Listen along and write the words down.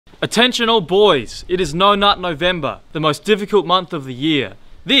Attention all boys, it is No Nut November, the most difficult month of the year.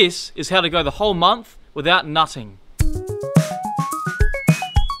 This is how to go the whole month without nutting.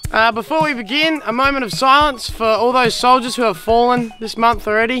 Before we begin, a moment of silence for all those soldiers who have fallen this month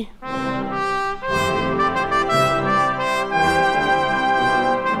already.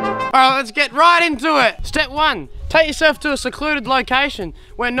 Alright, let's get right into it. Step 1, take yourself to a secluded location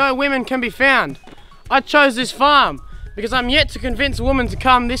where no women can be found. I chose this farm because I'm yet to convince a woman to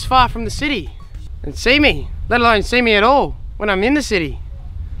come this far from the city and see me, let alone see me at all when I'm in the city.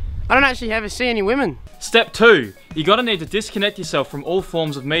 I don't actually ever see any women. Step 2, you gotta need to disconnect yourself from all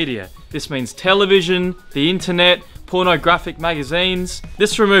forms of media. This means television, the internet, pornographic magazines.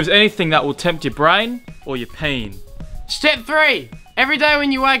 This removes anything that will tempt your brain or your peen. Step 3, every day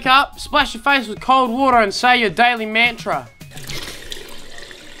when you wake up, splash your face with cold water and say your daily mantra.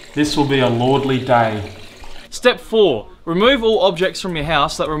 This will be a lordly day. Step 4, remove all objects from your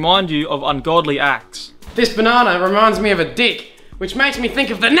house that remind you of ungodly acts. This banana reminds me of a dick, which makes me think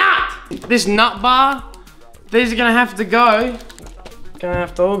of the nut! This nut bar, these are gonna have to go. Gonna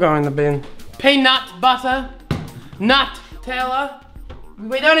have to all go in the bin. Peanut butter, Nutella.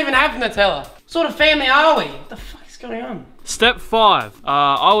 We don't even have Nutella. What sort of family are we? What the fuck is going on? Step 5,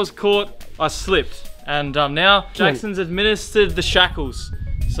 I was caught, I slipped. And now Jackson's administered the shackles.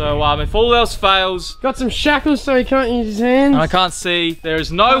 So if all else fails... Got some shackles so he can't use his hands. I can't see. There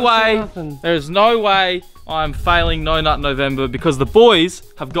is no way I'm failing No Nut November because the boys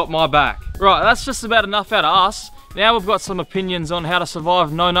have got my back. Right, that's just about enough out of us. Now we've got some opinions on how to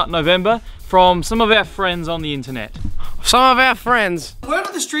survive No Nut November from some of our friends on the internet. Some of our friends. The word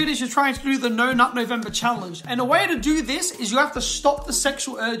on the street is you're trying to do the No Nut November challenge. And a way to do this is you have to stop the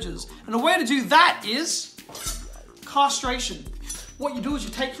sexual urges. And a way to do that is castration. What you do is you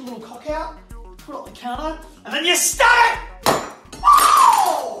take your little cock out, put it on the counter, and then you stab it!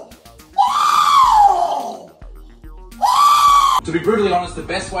 Whoa! Whoa! Whoa! To be brutally honest, the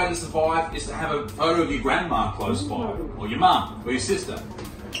best way to survive is to have a photo of your grandma close by, or your mum, or your sister.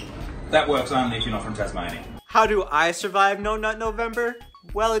 That works only if you're not from Tasmania. How do I survive No Nut November?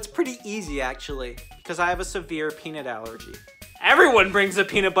 Well, it's pretty easy actually, because I have a severe peanut allergy. Everyone brings a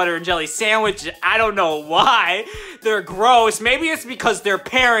peanut butter and jelly sandwich. I don't know why. They're gross. Maybe it's because their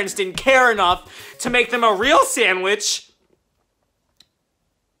parents didn't care enough to make them a real sandwich.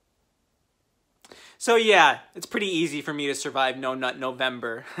 So yeah, it's pretty easy for me to survive No Nut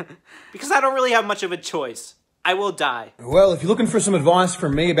November. Because I don't really have much of a choice. I will die. Well, if you're looking for some advice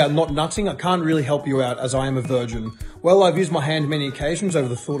from me about not nutting, I can't really help you out as I am a virgin. Well, I've used my hand many occasions over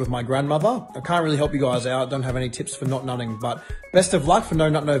the thought of my grandmother. I can't really help you guys out, don't have any tips for not nutting, but best of luck for No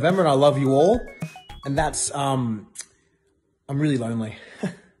Nut November and I love you all. And that's, I'm really lonely.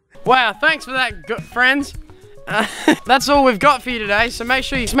 Wow, thanks for that, friends. That's all we've got for you today, so make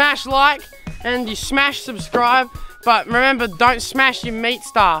sure you smash like and you smash subscribe, but remember, don't smash your meat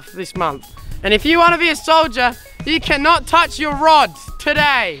stuff this month. And if you want to be a soldier, you cannot touch your rods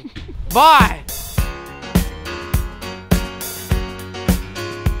today. Bye.